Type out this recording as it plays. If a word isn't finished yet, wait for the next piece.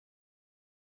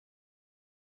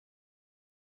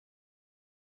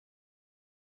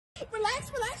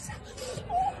Relax, relax.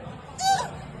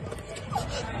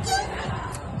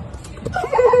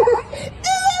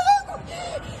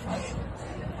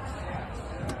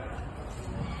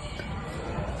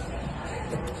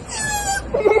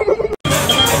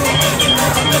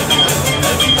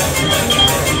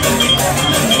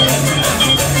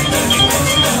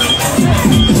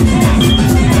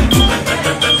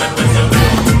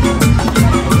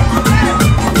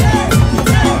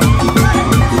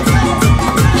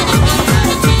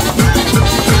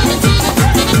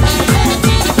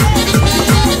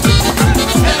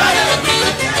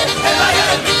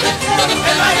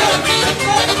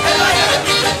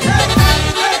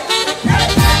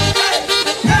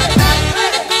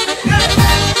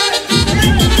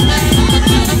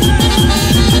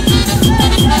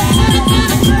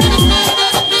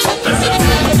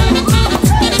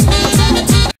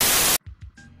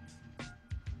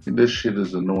 This shit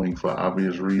is annoying for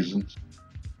obvious reasons,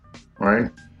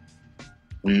 right?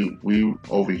 We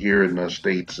over here in the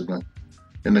States,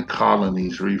 in the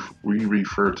colonies, we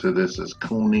refer to this as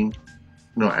cooning,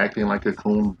 acting like a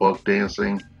coon, buck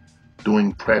dancing,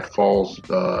 doing pratfalls,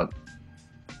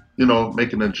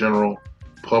 making a general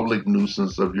public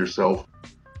nuisance of yourself.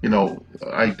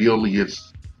 Ideally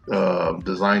it's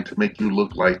designed to make you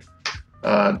look like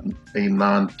a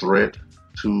non-threat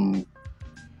to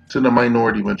the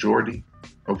minority majority,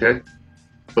 okay?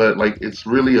 But like, it's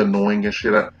really annoying and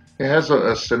shit. It has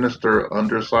a sinister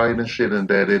underside and shit, in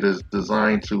that it is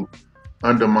designed to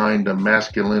undermine the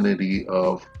masculinity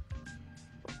of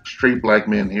straight black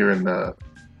men here in the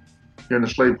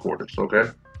slave quarters, okay?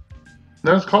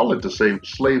 Now let's call it the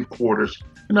slave quarters,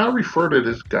 and I refer to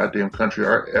this goddamn country,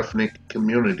 our ethnic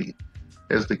community,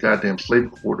 as the goddamn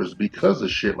slave quarters because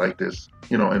of shit like this,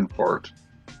 in part,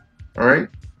 all right?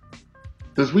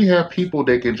 Because we have people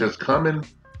that can just come in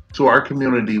to our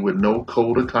community with no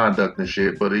code of conduct and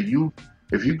shit, but if you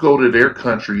go to their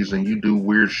countries and you do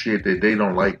weird shit that they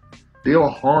don't like, they'll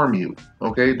harm you,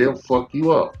 okay? They'll fuck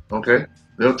you up, okay?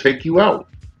 They'll take you out.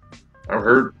 I've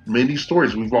heard many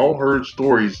stories. We've all heard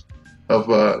stories of,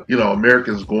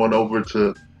 Americans going over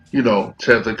to,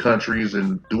 tether countries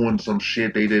and doing some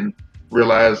shit they didn't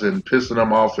realize and pissing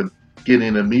them off and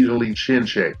getting immediately chin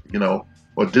checked,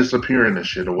 or disappearing and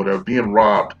shit or whatever, being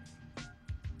robbed.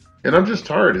 And I'm just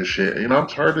tired of this shit. I'm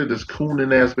tired of this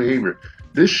cooning ass behavior.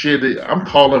 This shit, I'm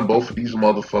calling both of these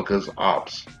motherfuckers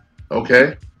ops.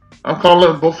 Okay? I'm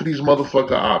calling both of these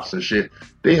motherfucker ops and shit.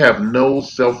 They have no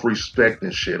self-respect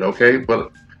and shit, okay?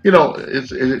 But,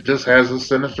 it just has a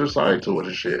sinister side to it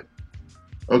and shit.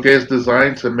 Okay, it's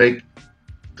designed to make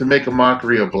a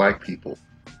mockery of black people.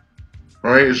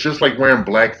 Alright, it's just like wearing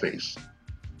blackface.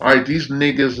 Alright, these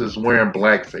niggas is wearing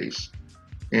blackface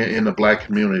in the black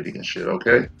community and shit,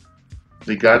 okay?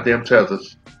 The goddamn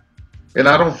tethers. And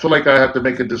I don't feel like I have to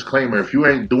make a disclaimer. If you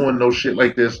ain't doing no shit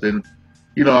like this, then,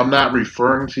 I'm not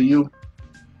referring to you.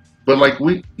 But like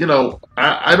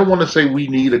I don't want to say we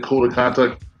need a code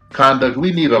of conduct.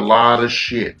 We need a lot of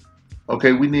shit.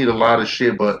 Okay, we need a lot of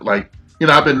shit, but like,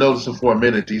 I've been noticing for a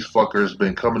minute these fuckers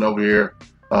been coming over here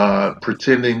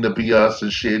pretending to be us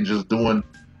and shit, just doing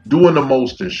the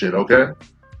most and shit, okay?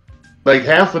 Like,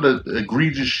 half of the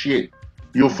egregious shit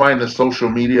you'll find in social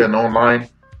media and online,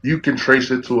 you can trace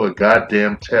it to a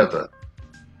goddamn tether,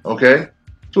 okay?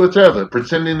 To a tether,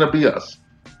 pretending to be us.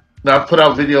 Now, I've put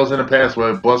out videos in the past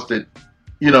where I busted,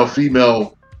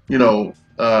 female, female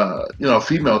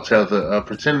tether,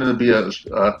 pretending to be a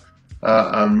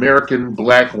American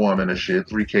black woman and shit,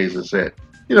 3Ks a set.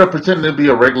 Pretending to be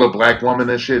a regular black woman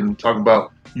and shit, and talking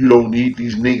about you don't need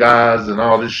these niggas and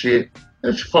all this shit.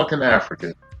 It's fucking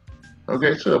African. Okay,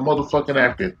 it's a motherfucking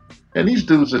African. And these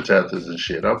dudes are tethers and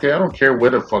shit, okay? I don't care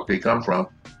where the fuck they come from.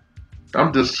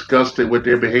 I'm disgusted with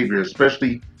their behavior,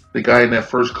 especially the guy in that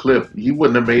first clip. He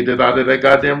wouldn't have made it out of that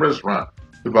goddamn restaurant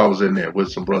if I was in there with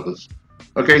some brothers.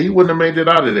 Okay, he wouldn't have made it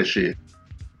out of that shit.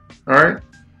 Alright?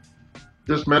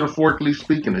 Just metaphorically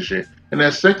speaking and shit. And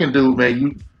that second dude,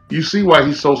 man, you see why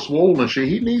he's so swollen and shit.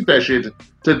 He needs that shit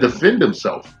to defend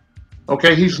himself.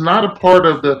 Okay? He's not a part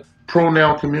of the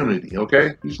pronoun community,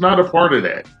 okay? He's not a part of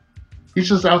that. He's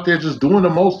just out there just doing the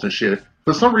most and shit.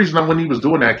 For some reason, when he was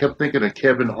doing that, I kept thinking of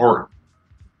Kevin Hart.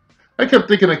 I kept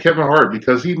thinking of Kevin Hart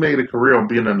because he made a career on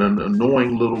being an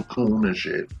annoying little coon and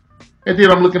shit. And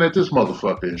then I'm looking at this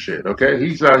motherfucker and shit, okay?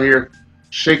 He's out here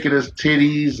shaking his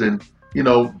titties and,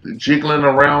 jiggling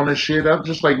around and shit. I'm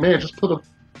just like, man, just put a,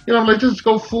 just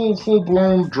go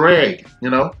full-blown drag,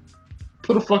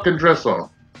 Put a fucking dress on.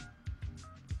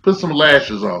 Put some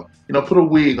lashes on. Put a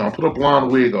wig on. Put a blonde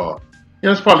wig on.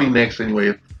 It's probably next anyway.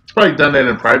 It's probably done that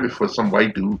in private for some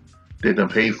white dude that done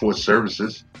paid for his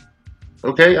services.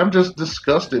 Okay, I'm just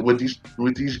disgusted with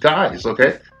these guys.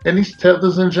 Okay, and these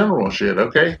tethers in general and shit.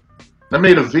 Okay, I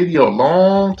made a video a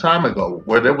long time ago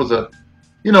where there was a,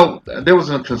 there was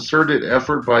a concerted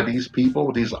effort by these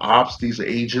people, these ops, these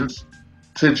agents,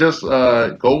 to just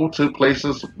go to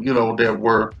places, that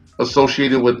were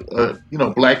associated with,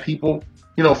 black people,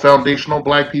 foundational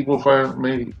black people, if I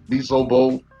may be so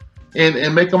bold,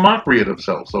 and make a mockery of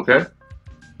themselves. Okay,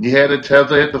 you had a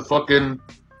tether at the fucking,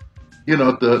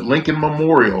 at the Lincoln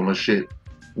Memorial and shit,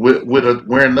 with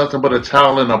wearing nothing but a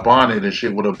towel and a bonnet and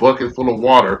shit, with a bucket full of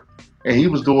water, and he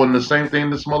was doing the same thing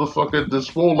this motherfucker, this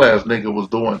swole ass nigga was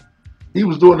doing. He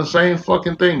was doing the same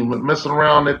fucking thing, messing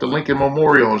around at the Lincoln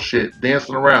Memorial and shit,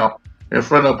 dancing around in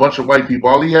front of a bunch of white people.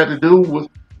 All he had to do was,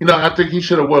 I think he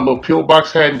should have worn a little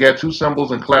pillbox hat and got two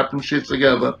cymbals and clapped them shits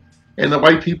together. And the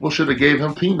white people should have gave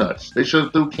him peanuts. They should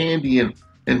have threw candy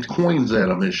and coins at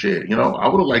him and shit. I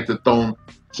would have liked to throw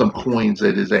some coins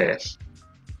at his ass,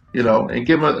 and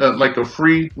give him like a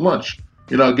free lunch.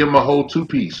 Give him a whole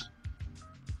 2-piece,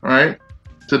 all right,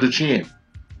 to the chin.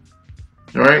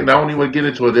 All right, now I don't even get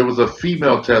into it. There was a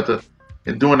female tether,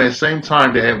 and during that same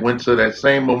time they had went to that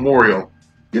same memorial,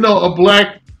 a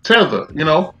black tether,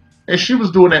 and she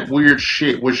was doing that weird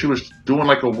shit where she was doing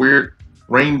like a weird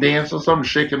rain dance or something,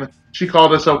 shaking. She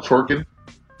called herself twerking,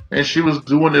 and she was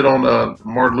doing it on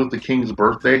Martin Luther King's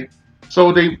birthday.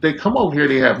 So they come over here,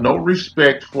 they have no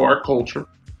respect for our culture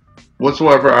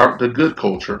whatsoever, the good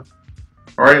culture.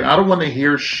 All right, I don't want to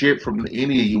hear shit from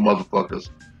any of you motherfuckers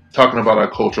talking about our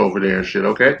culture over there and shit,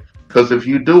 okay? Because if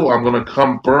you do, I'm going to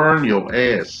come burn your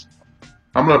ass.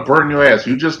 I'm going to burn your ass.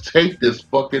 You just take this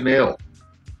fucking L.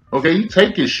 Okay? You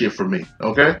take this shit from me,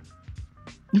 okay?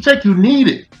 You need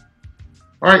it.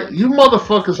 All right? You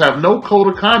motherfuckers have no code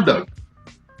of conduct.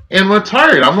 And we're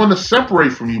tired. I want to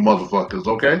separate from you motherfuckers,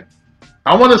 okay?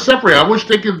 I want to separate. I wish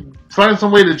they could find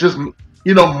some way to just,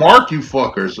 mark you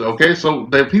fuckers, okay? So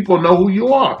that people know who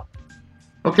you are.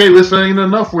 Okay, this ain't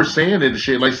enough. We're saying it and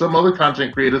shit. Like some other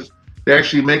content creators, they're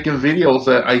actually making videos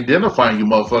that identifying you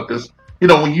motherfuckers.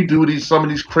 When you do some of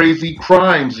these crazy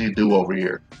crimes you do over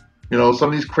here. Some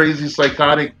of these crazy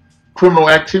psychotic criminal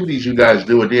activities you guys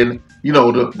do. And then,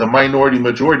 the minority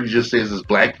majority just says it's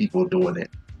black people doing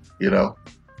it.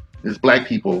 It's black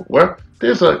people. Well,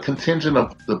 there's a contingent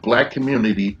of the black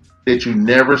community that you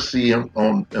never see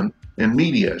in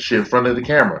media, shit, in front of the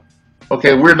camera.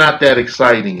 Okay, we're not that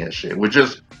exciting and shit. We're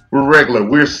regular.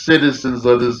 We're citizens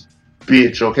of this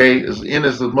bitch, okay?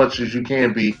 As much as you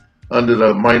can be under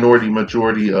the minority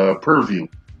majority purview.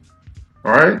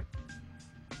 All right?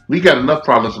 We got enough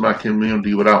problems in my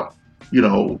community without,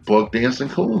 buck dancing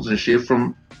coons and shit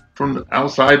from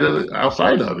outside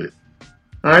of it.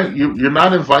 All right? You're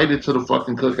not invited to the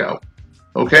fucking cookout.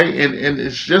 Okay? And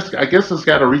it's just, I guess it's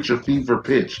got to reach a fever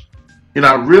pitch.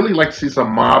 I really like to see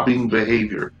some mobbing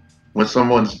behavior when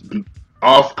someone's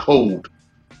off code.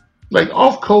 Like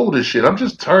off code and shit. I'm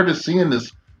just tired of seeing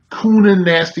this cooning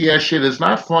nasty ass shit. It's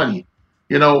not funny.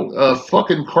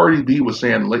 Fucking Cardi B was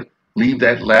saying, like, leave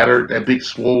that big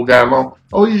swole guy alone.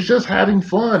 Oh, he's just having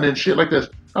fun and shit like this.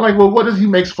 I'm like, well, what if he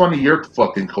makes fun of your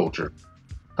fucking culture?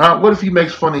 Huh? What if he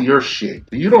makes fun of your shit?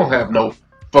 You don't have no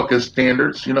fucking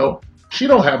standards, She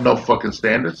don't have no fucking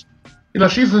standards.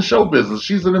 She's in show business.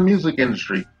 She's in the music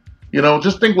industry.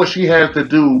 Just think what she had to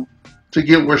do to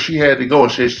get where she had to go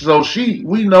and shit. So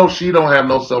we know she don't have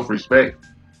no self-respect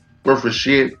worth of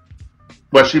shit.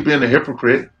 But she being a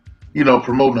hypocrite,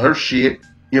 promoting her shit,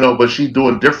 but she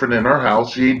doing different in her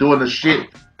house. She ain't doing the shit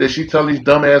that she tell these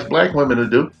dumbass black women to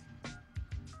do.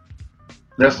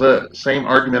 That's the same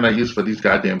argument I use for these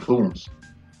goddamn coons.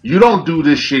 You don't do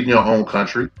this shit in your own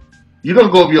country. You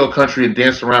don't go to your country and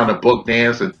dance around a book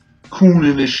dance and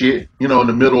cooning this shit, in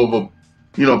the middle of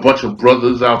a bunch of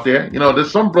brothers out there.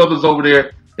 There's some brothers over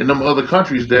there in them other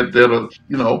countries that'll,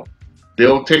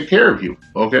 they'll take care of you,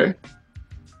 okay?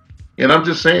 And I'm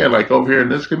just saying, like, over here in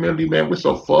this community, man, we're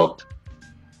so fucked.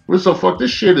 We're so fucked.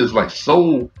 This shit is like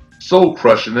soul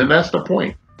crushing, and that's the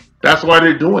point. That's why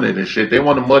they're doing it and shit. They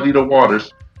want to muddy the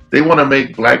waters. They want to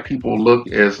make black people look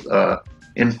as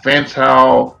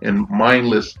infantile and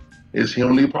mindless as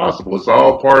humanly possible. It's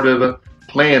all part of the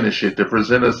plan and shit to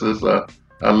present us as a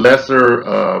lesser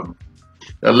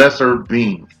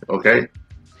being. Okay,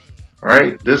 all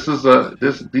right.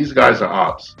 These guys are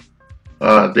ops.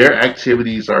 Their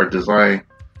activities are designed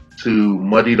to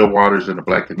muddy the waters in the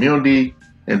black community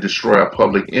and destroy our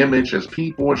public image as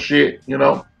people and shit.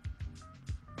 All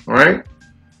right.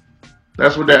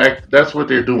 That's what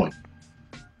they're doing.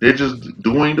 They're just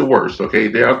doing the worst. Okay,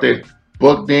 they're out there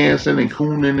buck dancing and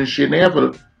cooning and shit. And they have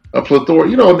a plethora,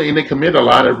 and they commit a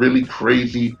lot of really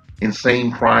crazy,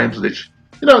 insane crimes that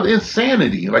You know,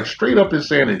 insanity, like straight up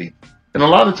insanity. And a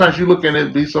lot of times you look at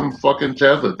it be some fucking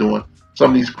tether doing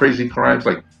some of these crazy crimes,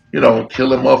 like, you know,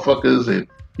 killing motherfuckers and,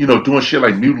 you know, doing shit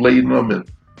like mutilating them and,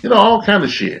 you know, all kind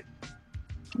of shit.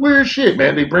 Weird shit,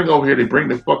 man. They bring over here, they bring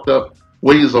the fucked up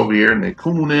ways over here and they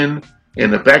cooning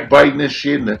and the backbiting and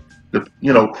shit and the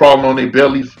you know, crawling on their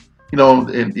belly, you know,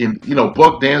 and you know,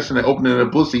 buck dancing and opening their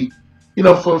pussy, you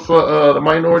know, for the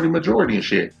minority majority and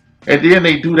shit. And then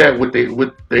they do that with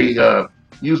they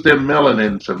use their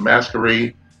melanin to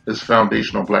masquerade as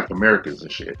foundational Black Americans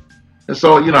and shit. And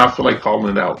so, you know, I feel like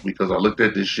calling it out because I looked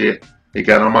at this shit. It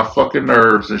got on my fucking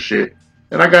nerves and shit.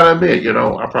 And I gotta admit, you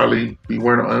know, I'd probably be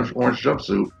wearing an orange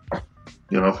jumpsuit,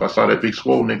 you know, if I saw that big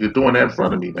swole nigga doing that in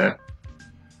front of me, man.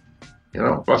 You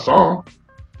know, if I saw him.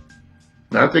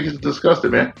 Now, I think it's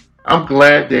disgusting, man. I'm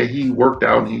glad that he worked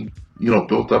out and he, you know,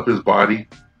 built up his body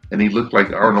and he looked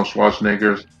like Arnold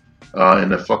Schwarzenegger in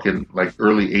the fucking, like,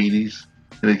 early 80s.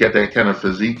 And he got that kind of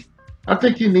physique. I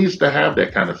think he needs to have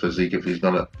that kind of physique if he's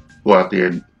going to go out there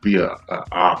and be a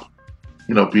op,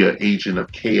 you know, be an agent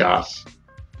of chaos.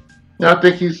 Yeah, I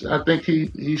think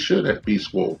he should be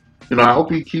swole. You know, I hope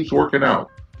he keeps working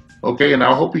out. Okay, and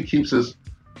I hope he keeps his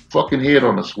fucking head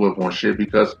on the swivel and shit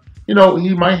because, you know,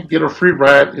 he might get a free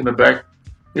ride in the back,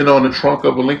 you know, in the trunk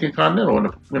of a Lincoln Continental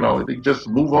and, you know, they just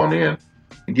move on in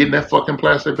and get in that fucking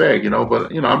plastic bag, you know,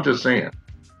 but, you know, I'm just saying.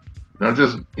 I'm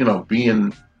just, you know,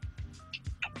 being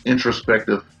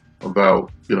introspective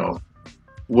about, you know,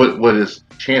 what his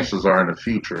chances are in the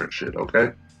future and shit,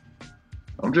 okay?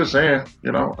 I'm just saying,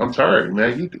 you know, I'm tired,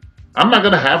 man. I'm not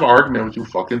going to have an argument with you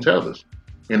fucking tellers.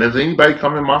 And if anybody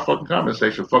come in my fucking comment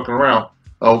section fucking around,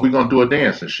 oh, we're going to do a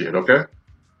dance and shit, okay?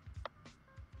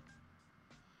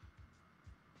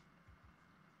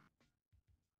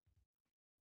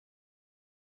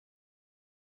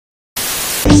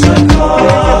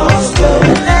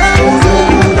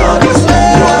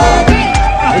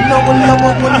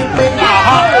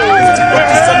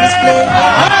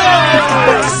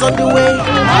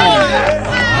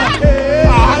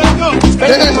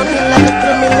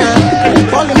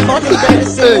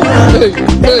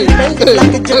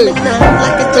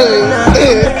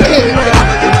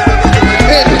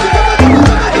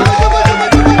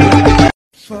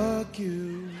 Fuck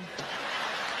you.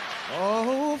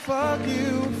 Oh, fuck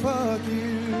you, fuck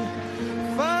you.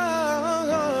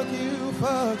 Fuck you,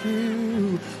 fuck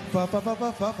you. Fuck, fuck, fuck,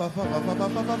 fuck, fuck, fuck, fuck, fuck,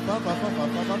 fuck, fuck, fuck, fuck,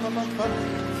 fuck, fuck, fuck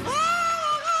you.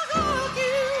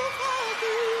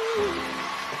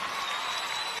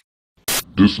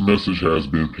 This message has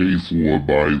been paid for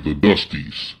by the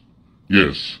Dusties.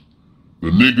 Yes, the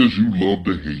niggas you love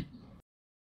to hate.